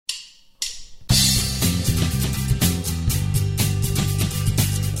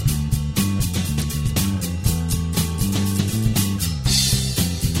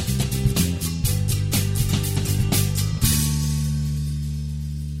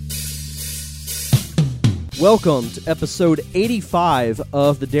Welcome to episode 85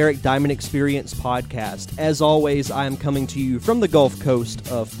 of the Derek Diamond Experience podcast. As always, I am coming to you from the Gulf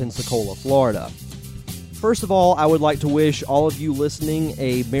Coast of Pensacola, Florida. First of all, I would like to wish all of you listening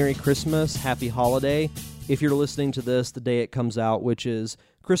a Merry Christmas, Happy Holiday. If you're listening to this the day it comes out, which is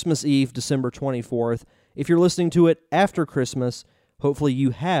Christmas Eve, December 24th. If you're listening to it after Christmas, hopefully you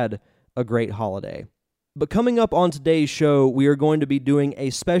had a great holiday. But coming up on today's show, we are going to be doing a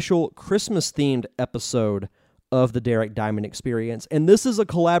special Christmas-themed episode of the Derek Diamond Experience. And this is a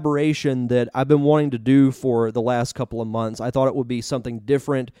collaboration that I've been wanting to do for the last couple of months. I thought it would be something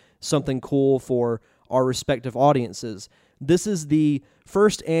different, something cool for our respective audiences. This is the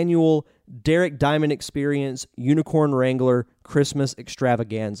first annual Derek Diamond Experience Unicorn Wrangler Christmas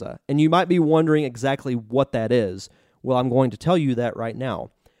Extravaganza. And you might be wondering exactly what that is. Well, I'm going to tell you that right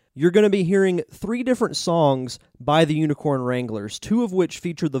now. You're going to be hearing 3 different songs by the Unicorn Wranglers, 2 of which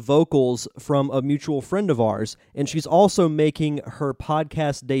feature the vocals from a mutual friend of ours, and she's also making her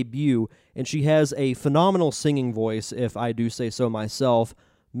podcast debut, and she has a phenomenal singing voice, if I do say so myself,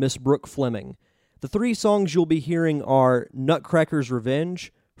 Miss Brooke Fleming. The 3 songs you'll be hearing are Nutcracker's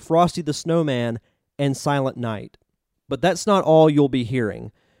Revenge, Frosty the Snowman, and Silent Night. But that's not all you'll be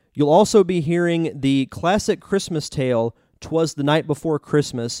hearing. You'll also be hearing the classic Christmas tale, 'Twas the Night Before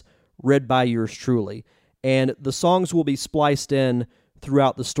Christmas, read by yours truly. And the songs will be spliced in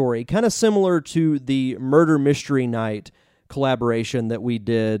throughout the story, kind of similar to the Murder Mystery Night collaboration that we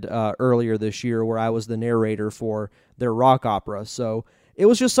did earlier this year, where I was the narrator for their rock opera. So it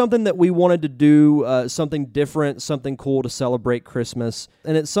was just something that we wanted to do, something different, something cool to celebrate Christmas,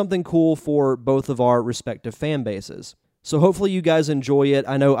 and it's something cool for both of our respective fan bases. So hopefully you guys enjoy it.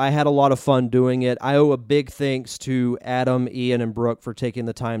 I know I had a lot of fun doing it. I owe a big thanks to Adam, Ian, and Brooke for taking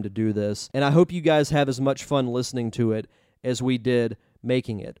the time to do this, and I hope you guys have as much fun listening to it as we did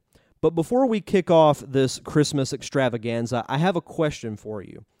making it. But before we kick off this Christmas extravaganza, I have a question for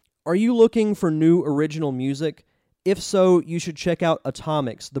you. Are you looking for new original music? If so, you should check out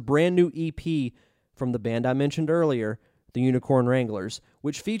Atomics, the brand new EP from the band I mentioned earlier, the Unicorn Wranglers,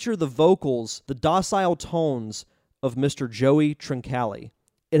 which feature the vocals, the docile tones of Mr. Joey Trincali.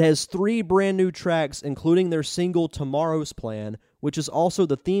 It has 3 brand new tracks, including their single Tomorrow's Plan, which is also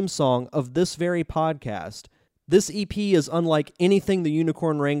the theme song of this very podcast. This EP is unlike anything the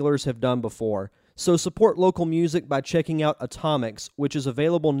Unicorn Wranglers have done before, so support local music by checking out Atomics, which is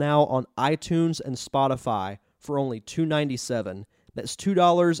available now on iTunes and Spotify for only $2.97. That's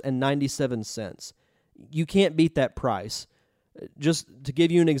 $2.97. You can't beat that price. Just to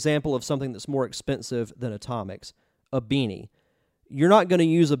give you an example of something that's more expensive than Atomics, a beanie. You're not going to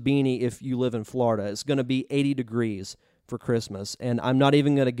use a beanie if you live in Florida. It's going to be 80 degrees for Christmas, and I'm not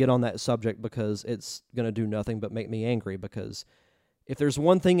even going to get on that subject because it's going to do nothing but make me angry, because if there's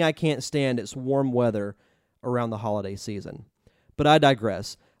one thing I can't stand, it's warm weather around the holiday season. But I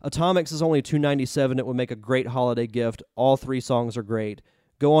digress. Atomics is only $2.97. It would make a great holiday gift. All 3 songs are great.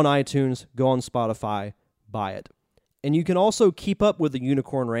 Go on iTunes, go on Spotify, buy it. And you can also keep up with the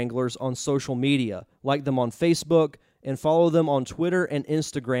Unicorn Wranglers on social media. Like them on Facebook, and follow them on Twitter and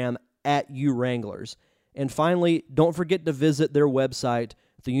Instagram @UWranglers. And finally, don't forget to visit their website,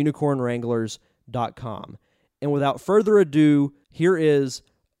 theunicornwranglers.com. And without further ado, here is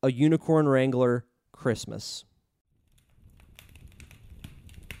A Unicorn Wrangler Christmas.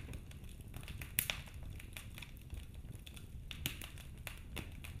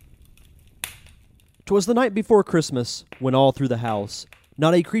 'Twas the night before Christmas, when all through the house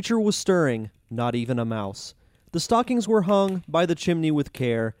not a creature was stirring, not even a mouse. The stockings were hung by the chimney with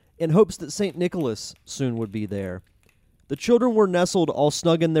care, in hopes that St. Nicholas soon would be there. The children were nestled all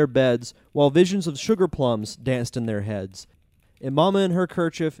snug in their beds, while visions of sugar plums danced in their heads. And Mama in her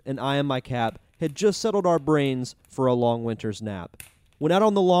kerchief, and I in my cap, had just settled our brains for a long winter's nap. When out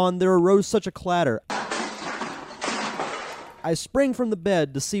on the lawn there arose such a clatter, I sprang from the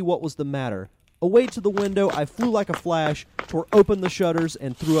bed to see what was the matter. Away to the window I flew like a flash, tore open the shutters,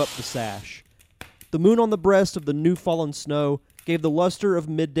 and threw up the sash. The moon on the breast of the new-fallen snow gave the luster of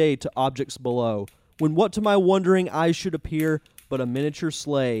midday to objects below, when what to my wondering eyes should appear but a miniature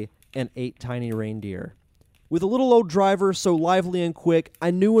sleigh and 8 tiny reindeer. With a little old driver so lively and quick, I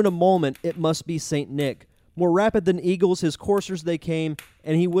knew in a moment it must be St. Nick. More rapid than eagles his coursers they came,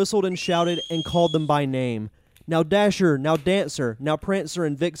 and he whistled and shouted and called them by name. Now Dasher, now Dancer, now Prancer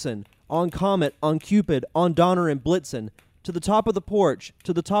and Vixen, on Comet, on Cupid, on Donner and Blitzen, to the top of the porch,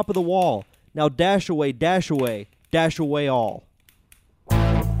 to the top of the wall. Now dash away, dash away, dash away all.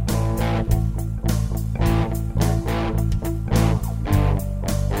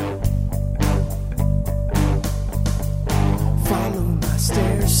 Follow my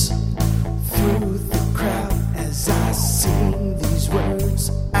stairs through the crowd.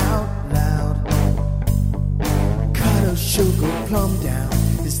 plumb down.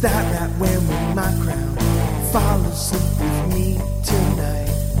 Is that right wearing my crown? Fall asleep with me tonight.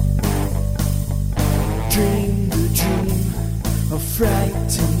 Dream the dream of fright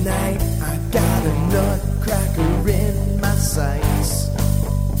tonight. I got a nutcracker in my sights.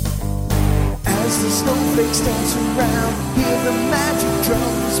 As the snowflakes dance around, hear the magic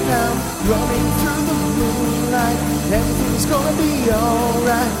drums pound, running through the moonlight. Everything's gonna be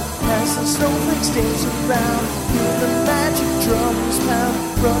alright. As the snowflakes dance around, hear the magic drums pound,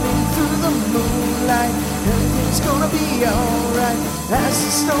 running through the moonlight. Everything's gonna be alright. As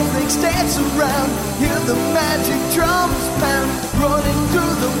the snowflakes dance around, hear the magic drums pound, running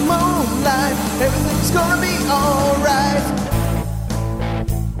through the moonlight. Everything's gonna be alright.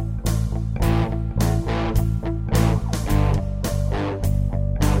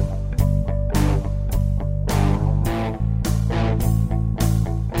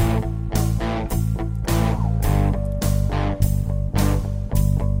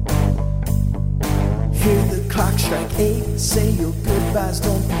 Strike 8, say your goodbyes,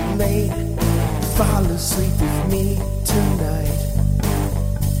 don't be late. Fall asleep with me tonight.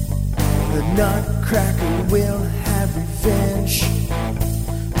 The nutcracker will have revenge,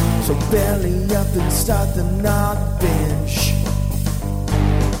 so belly up and start the knock bench.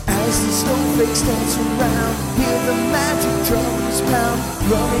 As the snowflakes dance around, hear the magic drums pound,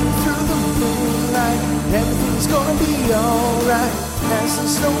 running through the moonlight. Everything's gonna be alright. As the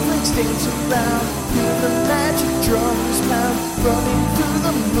snowflakes dance around, hear the magic drums pound, running through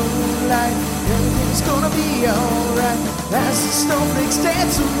the moonlight. Everything's gonna be alright. As the snowflakes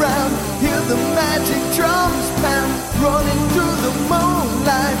dance around, hear the magic drums pound, running through the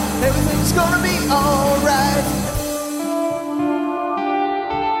moonlight. Everything's gonna be alright.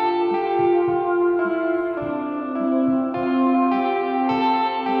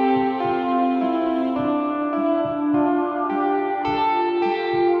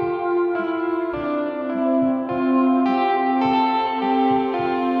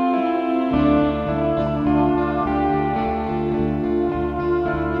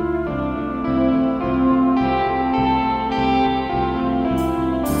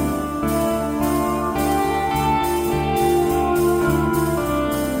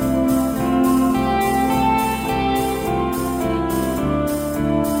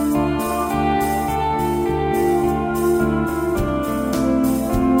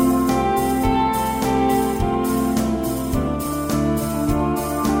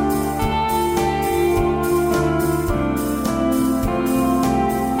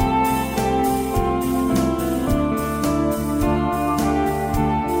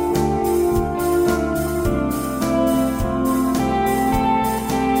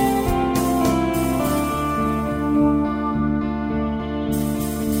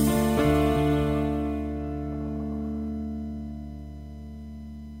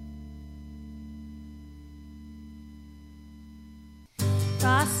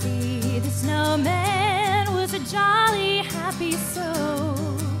 Frosty the snowman was a jolly happy soul,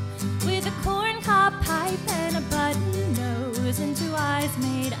 with a corncob pipe and a button nose and 2 eyes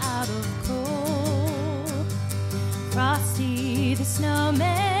made out of coal. Frosty the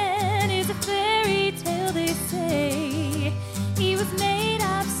snowman is a fairy tale, they say. He was made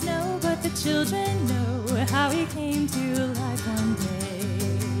of snow, but the children know how he came to life one day.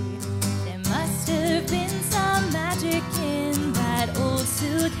 There must have been some magic in that old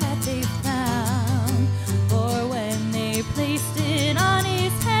silk hat they found, for when they placed it on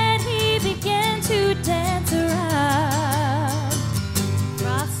his head, he began to dance around.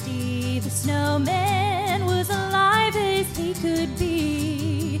 Frosty the snowman was alive as he could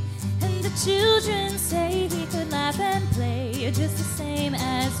be, and the children say he could laugh and play just the same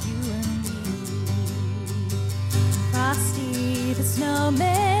as you and me. Frosty the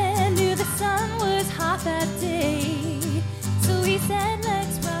snowman knew the sun was hot that day, so he said,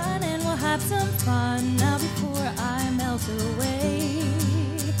 let's run and we'll have some fun now before I melt away.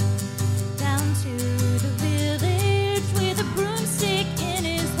 Down to the village with a broomstick in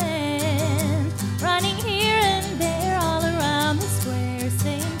his hand, running here and there all around the square,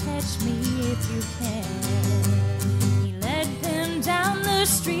 saying, catch me if you can. He led them down the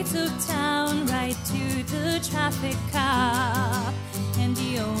streets of town, right to the traffic cop, and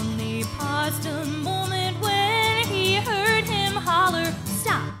he only paused a moment when he heard him holler,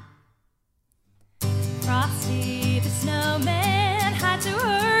 stop! Frosty the snowman had to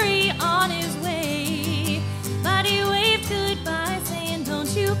hurry on his way, but he waved goodbye saying, don't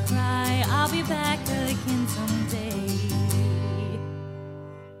you cry, I'll be back again someday.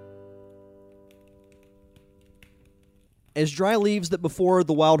 As dry leaves that before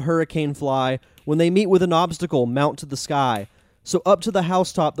the wild hurricane fly, when they meet with an obstacle, mount to the sky, So up to the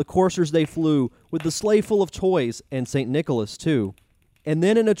housetop the coursers they flew, with the sleigh full of toys, and St. Nicholas too. And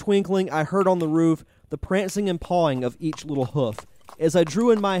then in a twinkling I heard on the roof the prancing and pawing of each little hoof. As I drew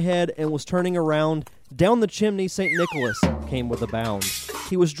in my head and was turning around, down the chimney St. Nicholas came with a bound.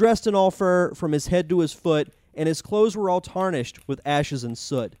 He was dressed in all fur from his head to his foot, and his clothes were all tarnished with ashes and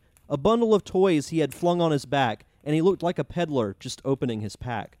soot. A bundle of toys he had flung on his back, and he looked like a peddler just opening his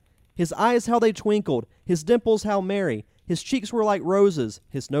pack. His eyes how they twinkled, his dimples how merry, his cheeks were like roses,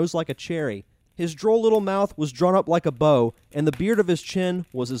 his nose like a cherry. His droll little mouth was drawn up like a bow, and the beard of his chin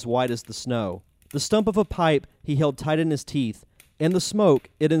was as white as the snow. The stump of a pipe he held tight in his teeth, and the smoke,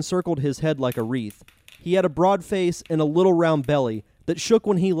 it encircled his head like a wreath. He had a broad face and a little round belly that shook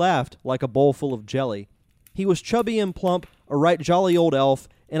when he laughed like a bowl full of jelly. He was chubby and plump, a right jolly old elf,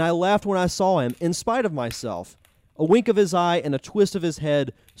 and I laughed when I saw him, in spite of myself. A wink of his eye and a twist of his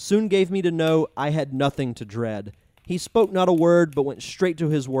head soon gave me to know I had nothing to dread. He spoke not a word, but went straight to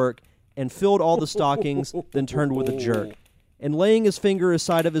his work, and filled all the stockings, then turned with a jerk. And laying his finger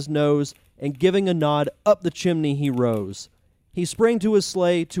aside of his nose, and giving a nod, up the chimney he rose. He sprang to his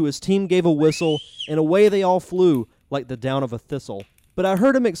sleigh, to his team gave a whistle, and away they all flew, like the down of a thistle. But I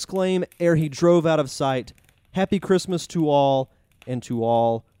heard him exclaim, ere he drove out of sight, "Happy Christmas to all, and to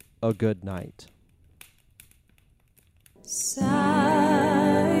all a good night." Silent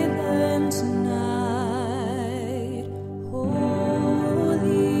night,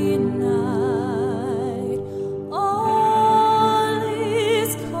 holy night, all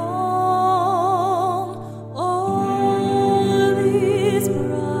is calm, all is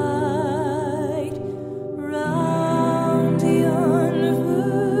bright, round yon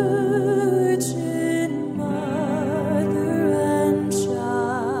virgin mother and child.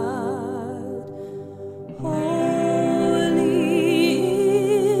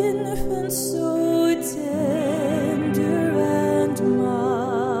 So tender and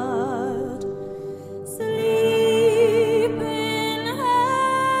mild, sleep in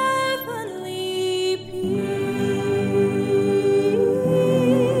heavenly peace,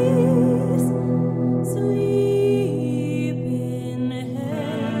 sleep in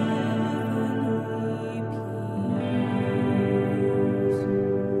heavenly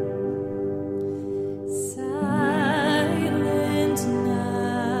peace. Silent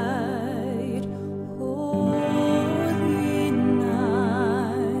night, holy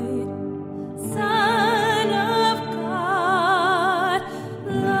night, Son of God,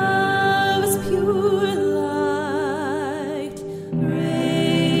 love's pure light,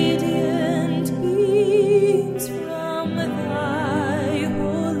 radiant beams from thy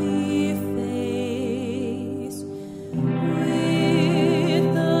holy face, with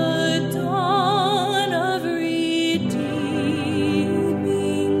the dawn of redeeming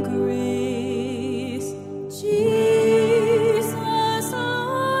grace. Jesus,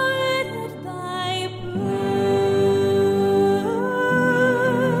 Lord, at thy birth.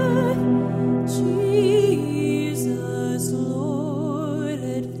 Jesus, Lord,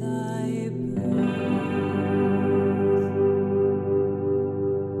 at thy birth.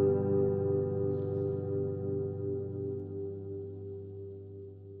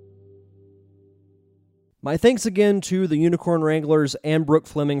 My thanks again to the Unicorn Wranglers and Brooke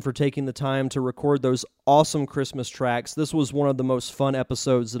Fleming for taking the time to record those awesome Christmas tracks. This was one of the most fun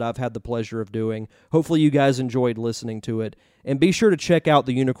episodes that I've had the pleasure of doing. Hopefully you guys enjoyed listening to it. And be sure to check out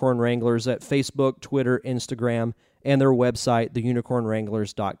the Unicorn Wranglers at Facebook, Twitter, Instagram, and their website,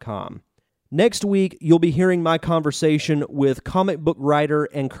 theunicornwranglers.com. Next week, you'll be hearing my conversation with comic book writer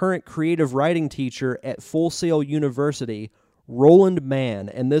and current creative writing teacher at Full Sail University, Roland Mann.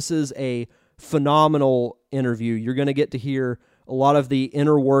 And this is a phenomenal interview. You're going to get to hear a lot of the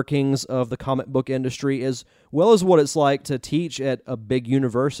inner workings of the comic book industry, as well as what it's like to teach at a big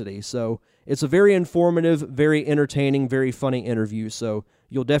university. So it's a very informative, very entertaining, very funny interview, so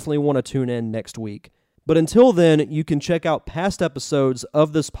you'll definitely want to tune in next week. But until then, you can check out past episodes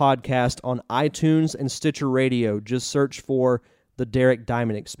of this podcast on iTunes and Stitcher Radio. Just search for The Derek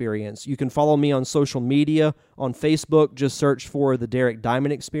Diamond Experience. You can follow me on social media. On Facebook, just search for The Derek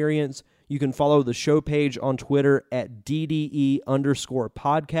Diamond Experience. You can follow the show page on Twitter at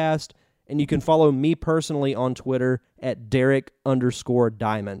DDE_podcast, and you can follow me personally on Twitter at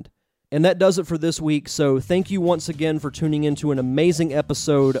Derek_Diamond. And that does it for this week, so thank you once again for tuning into an amazing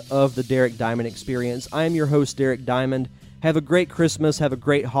episode of the Derek Diamond Experience. I am your host, Derek Diamond. Have a great Christmas, have a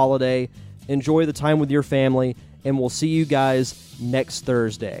great holiday, enjoy the time with your family, and we'll see you guys next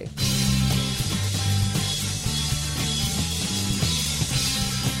Thursday.